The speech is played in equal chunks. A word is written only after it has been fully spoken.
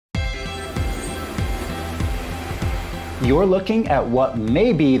You're looking at what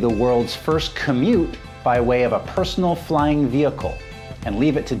may be the world's first commute by way of a personal flying vehicle, and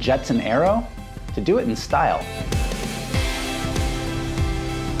leave it to Jetson Aero to do it in style.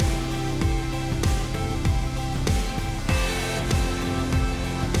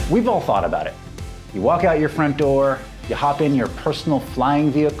 We've all thought about it. You walk out your front door, you hop in your personal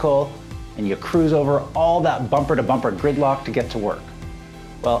flying vehicle, and you cruise over all that bumper-to-bumper gridlock to get to work.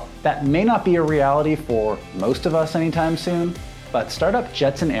 Well, that may not be a reality for most of us anytime soon, but startup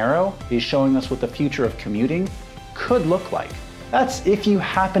Jetson Aero is showing us what the future of commuting could look like. That's if you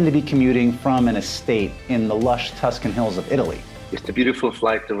happen to be commuting from an estate in the lush Tuscan hills of Italy. It's a beautiful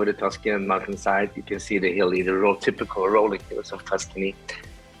flight over the Tuscan mountainside. You can see the hilly, typical rolling hills of Tuscany.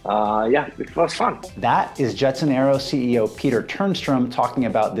 Yeah, it was fun. That is Jetson Aero CEO Peter Turnstrom talking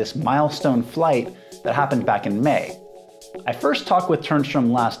about this milestone flight that happened back in May. I first talked with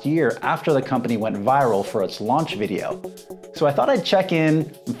Turnstrom last year after the company went viral for its launch video. So I thought I'd check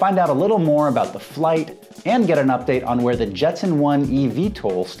in and find out a little more about the flight and get an update on where the Jetson One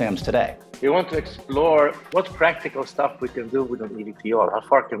eVTOL stands today. We want to explore what practical stuff we can do with an eVTOL. How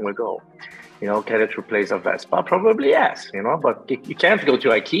far can we go? You know, can it replace a Vespa? Probably yes, you know, but you can't go to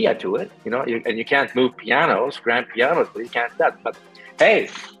IKEA to it, you know, and you can't move pianos, grand pianos, but you can't that. But hey,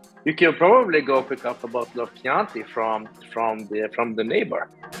 you can probably go pick up a bottle of Chianti from the neighbor.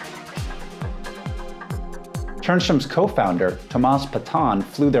 Turnstrom's co-founder, Tomasz Patan,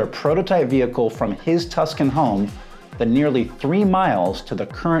 flew their prototype vehicle from his Tuscan home the nearly 3 miles to the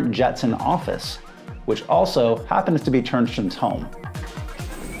current Jetson office, which also happens to be Turnstrom's home.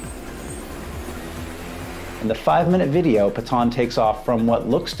 In the 5-minute video, Patan takes off from what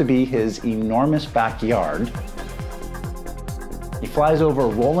looks to be his enormous backyard. He flies over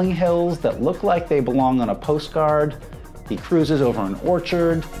rolling hills that look like they belong on a postcard. He cruises over an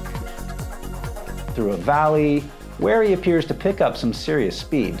orchard, through a valley, where he appears to pick up some serious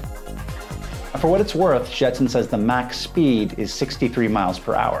speed. For what it's worth, Jetson says the max speed is 63 miles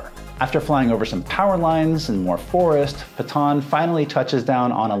per hour. After flying over some power lines and more forest, Patan finally touches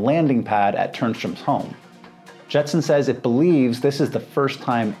down on a landing pad at Turnstrom's home. Jetson says it believes this is the first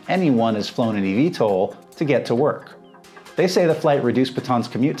time anyone has flown an eVTOL to get to work. They say the flight reduced Patan's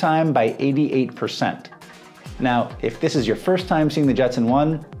commute time by 88%. Now, if this is your first time seeing the Jetson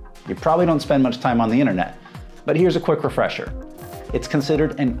One, you probably don't spend much time on the internet. But here's a quick refresher. It's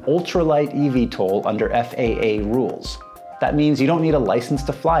considered an ultralight eVTOL under FAA rules. That means you don't need a license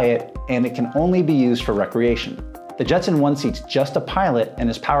to fly it, and it can only be used for recreation. The Jetson One seats just a pilot and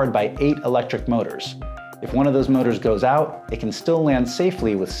is powered by 8 electric motors. If one of those motors goes out, it can still land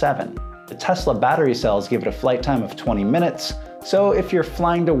safely with 7. The Tesla battery cells give it a flight time of 20 minutes, so if you're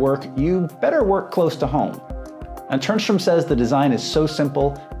flying to work, you better work close to home. And Turnstrom says the design is so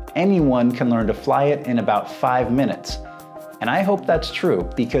simple, anyone can learn to fly it in about 5 minutes. And I hope that's true,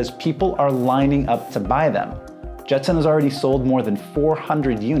 because people are lining up to buy them. Jetson has already sold more than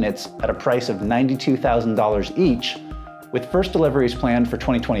 400 units at a price of $92,000 each, with first deliveries planned for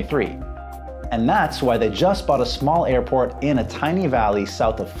 2023. And that's why they just bought a small airport in a tiny valley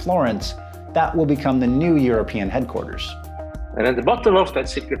south of Florence that will become the new European headquarters. And at the bottom of that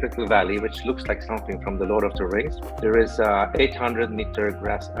secret little valley, which looks like something from the Lord of the Rings, there is a 800-meter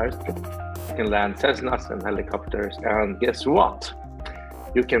grass airstrip. You can land Cessnas and helicopters, and guess what?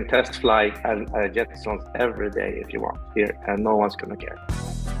 You can test fly Jetsons every day if you want here, and no one's gonna care.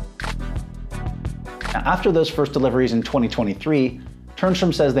 Now, after those first deliveries in 2023,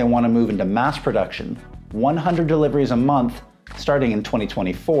 Turnstrom says they want to move into mass production, 100 deliveries a month starting in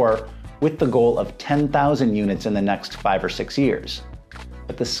 2024, with the goal of 10,000 units in the next 5 or 6 years.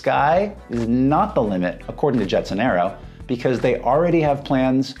 But the sky is not the limit, according to Jetson Aero, because they already have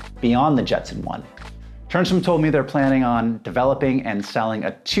plans beyond the Jetson One. Turnstrom told me they're planning on developing and selling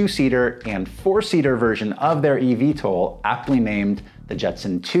a 2-seater and 4-seater version of their eVTOL, aptly named the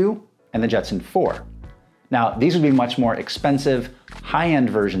Jetson 2 and the Jetson 4. Now, these would be much more expensive, high-end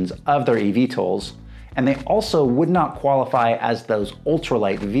versions of their eVTOLs, and they also would not qualify as those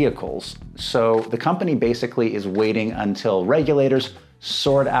ultralight vehicles. So the company basically is waiting until regulators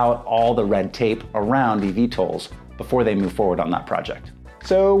sort out all the red tape around eVTOLs before they move forward on that project.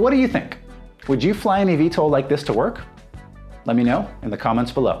 So what do you think? Would you fly an eVTOL like this to work? Let me know in the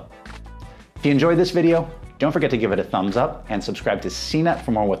comments below. If you enjoyed this video, don't forget to give it a thumbs up and subscribe to CNET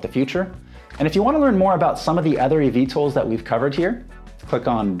for more What the Future. And if you want to learn more about some of the other eVTOLs that we've covered here, click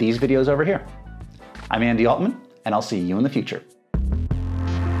on these videos over here. I'm Andy Altman, and I'll see you in the future.